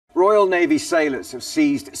Royal Navy sailors have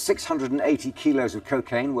seized 680 kilos of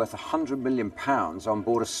cocaine worth £100 million on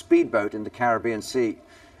board a speedboat in the Caribbean Sea.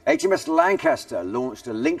 HMS Lancaster launched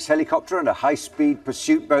a Lynx helicopter and a high-speed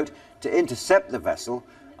pursuit boat to intercept the vessel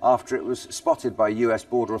after it was spotted by US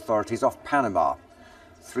border authorities off Panama.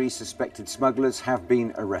 3 suspected smugglers have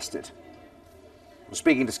been arrested.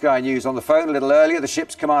 Speaking to Sky News on the phone a little earlier, the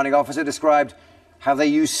ship's commanding officer described how they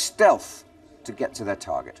used stealth to get to their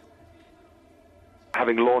target.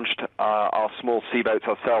 Having launched our small seaboats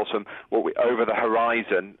ourselves from over the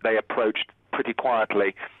horizon, they approached pretty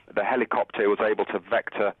quietly. The helicopter was able to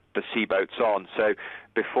vector the seaboats on. So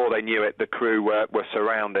before they knew it, the crew were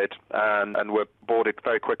surrounded and were boarded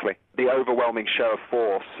very quickly. The overwhelming show of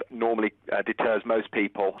force normally deters most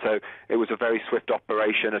people. So it was a very swift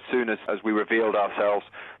operation. As soon as we revealed ourselves,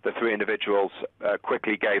 the 3 individuals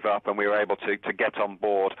quickly gave up and we were able to get on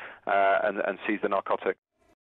board and seize the narcotic.